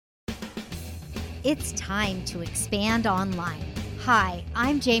It's time to expand online. Hi,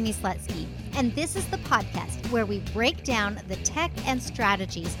 I'm Jamie Slutsky, and this is the podcast where we break down the tech and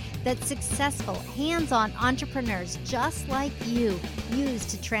strategies that successful hands-on entrepreneurs just like you use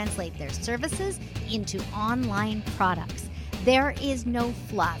to translate their services into online products. There is no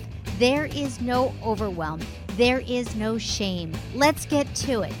fluff. There is no overwhelm. There is no shame. Let's get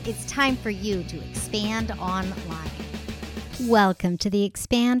to it. It's time for you to expand online. Welcome to the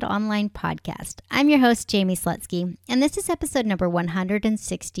Expand Online Podcast. I'm your host, Jamie Slutsky, and this is episode number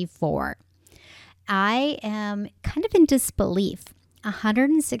 164. I am kind of in disbelief.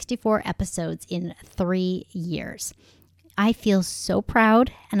 164 episodes in 3 years. I feel so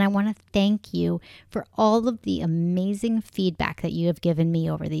proud, and I want to thank you for all of the amazing feedback that you have given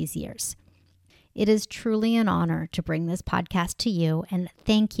me over these years. It is truly an honor to bring this podcast to you, and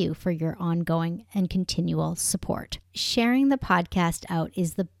thank you for your ongoing and continual support. Sharing the podcast out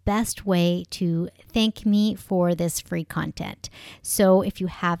is the best way to thank me for this free content. So if you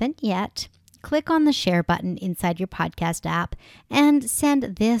haven't yet, click on the share button inside your podcast app and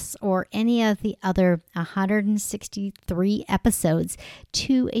send this or any of the other 163 episodes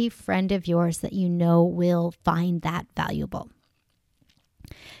to a friend of yours that you know will find that valuable.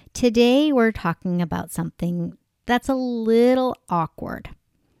 Today, we're talking about something that's a little awkward.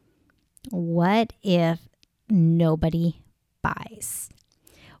 What if nobody buys?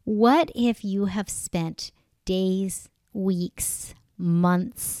 What if you have spent days, weeks,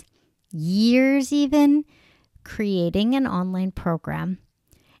 months, years even, creating an online program,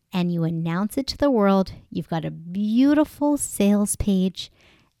 and you announce it to the world, you've got a beautiful sales page,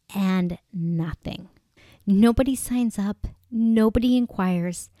 and nothing. Nobody signs up, nobody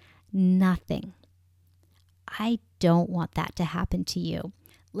inquires, nothing. I don't want that to happen to you.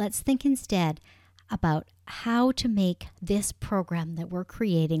 Let's think instead about how to make this program that we're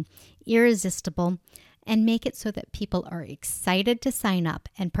creating irresistible and make it so that people are excited to sign up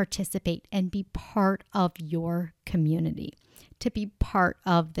and participate and be part of your community, to be part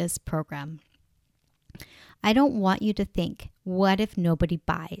of this program. I don't want you to think, what if nobody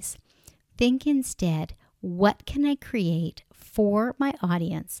buys? Think instead, what can I create for my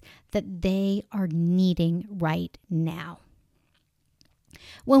audience that they are needing right now?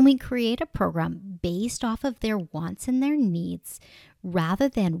 When we create a program based off of their wants and their needs, rather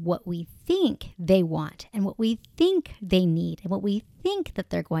than what we think they want and what we think they need and what we think that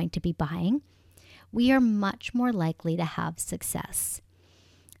they're going to be buying, we are much more likely to have success.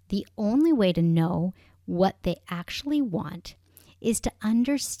 The only way to know what they actually want is to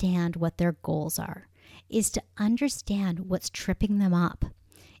understand what their goals are, is to understand what's tripping them up,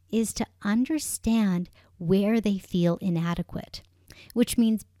 is to understand where they feel inadequate, which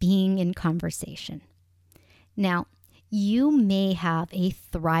means being in conversation. Now, you may have a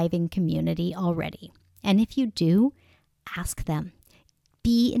thriving community already, and if you do, ask them.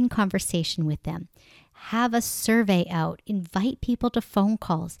 Be in conversation with them. Have a survey out. Invite people to phone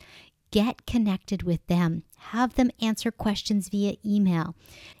calls. Get connected with them. Have them answer questions via email.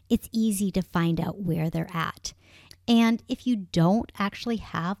 It's easy to find out where they're at. And if you don't actually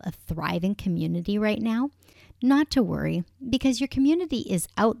have a thriving community right now, not to worry, because your community is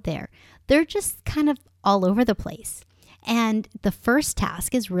out there. They're just kind of all over the place. And the first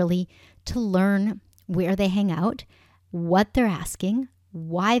task is really to learn where they hang out, what they're asking,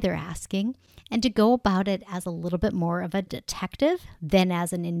 why they're asking, and to go about it as a little bit more of a detective than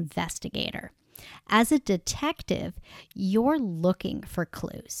as an investigator. As a detective, you're looking for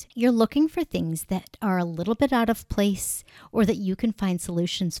clues. You're looking for things that are a little bit out of place or that you can find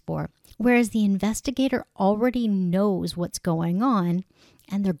solutions for, whereas the investigator already knows what's going on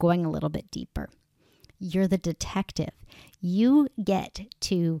and they're going a little bit deeper. You're the detective. You get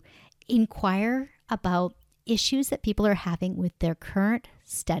to inquire about issues that people are having with their current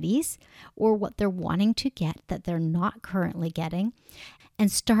studies or what they're wanting to get that they're not currently getting,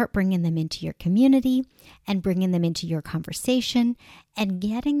 and start bringing them into your community and bringing them into your conversation and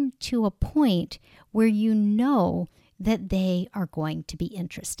getting to a point where you know that they are going to be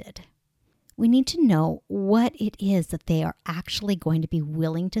interested. We need to know what it is that they are actually going to be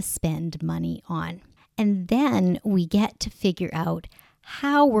willing to spend money on. And then we get to figure out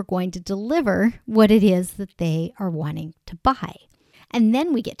how we're going to deliver what it is that they are wanting to buy. And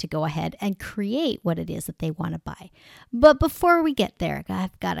then we get to go ahead and create what it is that they want to buy. But before we get there,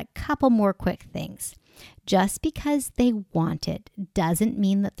 I've got a couple more quick things. Just because they want it doesn't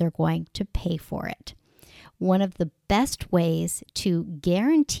mean that they're going to pay for it. One of the best ways to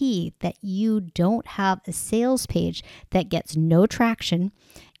guarantee that you don't have a sales page that gets no traction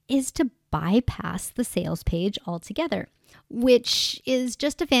is to bypass the sales page altogether. which is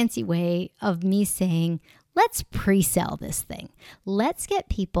just a fancy way of me saying, let's pre-sell this thing. Let's get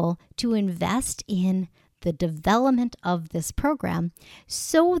people to invest in the development of this program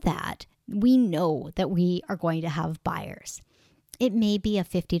so that we know that we are going to have buyers. It may be a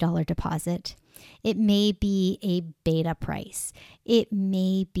 $50 deposit. It may be a beta price. It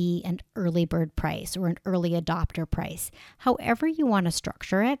may be an early bird price or an early adopter price. However you want to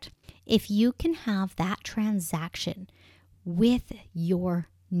structure it, if you can have that transaction with your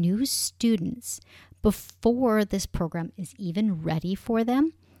new students before this program is even ready for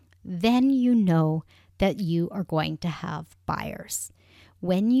them, then you know that you are going to have buyers.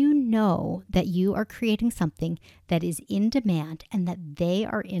 When you know that you are creating something that is in demand and that they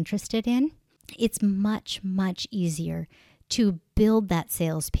are interested in, it's much, much easier to build that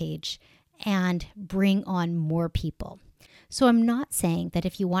sales page and bring on more people. So I'm not saying that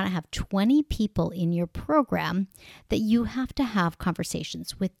if you want to have 20 people in your program, that you have to have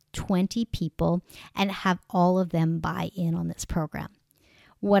conversations with 20 people and have all of them buy in on this program.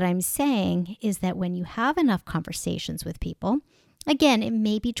 What I'm saying is that when you have enough conversations with people, again, it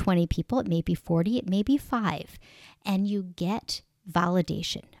may be 20 people, it may be 40, it may be 5, and you get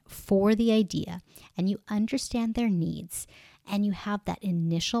validation for the idea and you understand their needs and you have that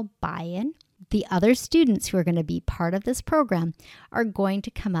initial buy-in, the other students who are going to be part of this program are going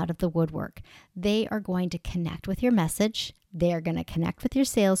to come out of the woodwork. They are going to connect with your message. They are going to connect with your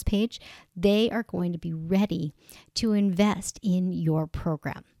sales page. They are going to be ready to invest in your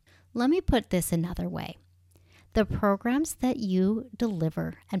program. Let me put this another way. The programs that you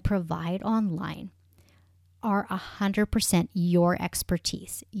deliver and provide online are 100% your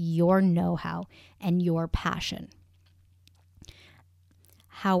expertise, your know-how, and your passion.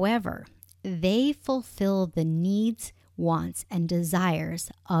 However, they fulfill the needs, wants, and desires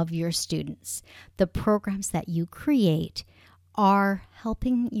of your students. The programs that you create are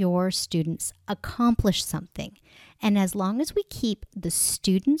helping your students accomplish something. And as long as we keep the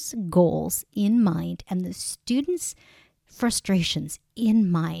students' goals in mind and the students' frustrations in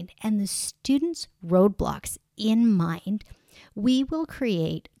mind and the students' roadblocks in mind, we will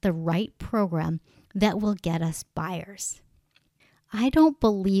create the right program that will get us buyers. I don't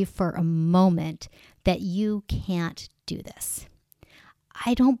believe for a moment that you can't do this.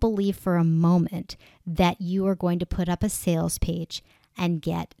 I don't believe for a moment that you are going to put up a sales page and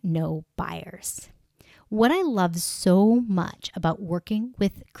get no buyers. What I love so much about working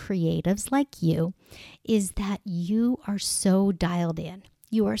with creatives like you is that you are so dialed in.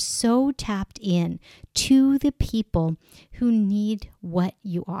 You are so tapped in to the people who need what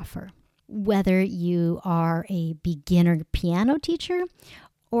you offer. Whether you are a beginner piano teacher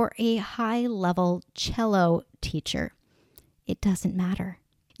or a high-level cello teacher, it doesn't matter.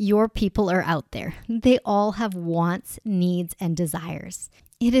 Your people are out there. They all have wants, needs, and desires.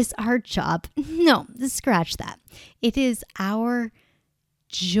 It is our job. No, scratch that. It is our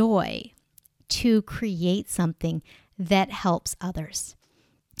joy to create something that helps others.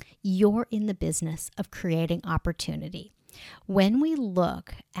 You're in the business of creating opportunity. When we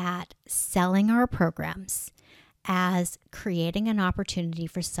look at selling our programs as creating an opportunity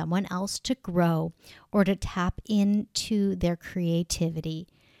for someone else to grow or to tap into their creativity,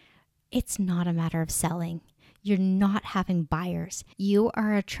 it's not a matter of selling. You're not having buyers. You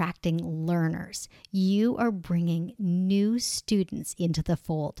are attracting learners. You are bringing new students into the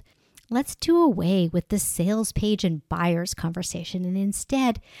fold. Let's do away with the sales page and buyers conversation and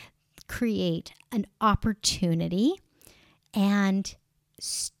instead create an opportunity and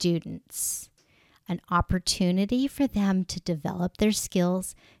students. An opportunity for them to develop their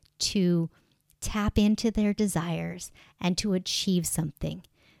skills, to tap into their desires, and to achieve something.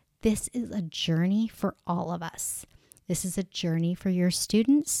 This is a journey for all of us. This is a journey for your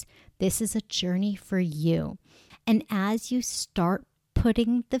students. This is a journey for you. And as you start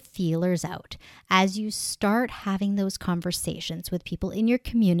putting the feelers out, as you start having those conversations with people in your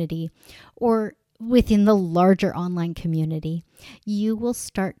community or within the larger online community, you will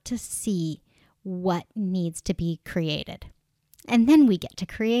start to see what needs to be created. And then we get to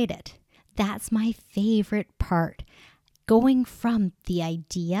create it. That's my favorite part. Going from the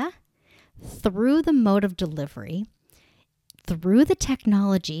idea through the mode of delivery, through the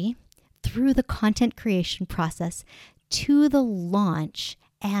technology, through the content creation process, to the launch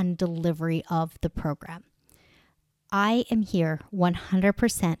and delivery of the program. I am here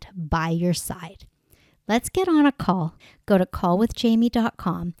 100% by your side. Let's get on a call. Go to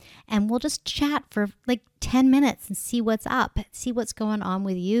callwithjamie.com and we'll just chat for like 10 minutes and see what's up, see what's going on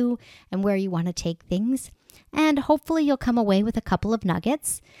with you and where you want to take things. And hopefully you'll come away with a couple of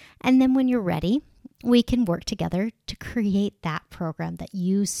nuggets. And then when you're ready, we can work together to create that program that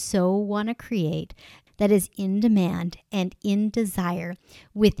you so want to create, that is in demand and in desire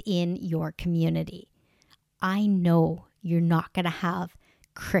within your community. I know you're not going to have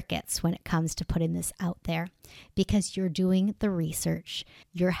crickets when it comes to putting this out there, because you're doing the research,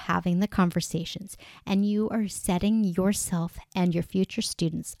 you're having the conversations, and you are setting yourself and your future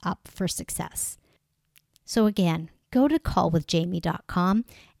students up for success. So again, go to callwithjamie.com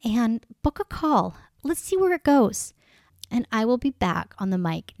and book a call. Let's see where it goes. And I will be back on the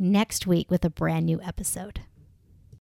mic next week with a brand new episode.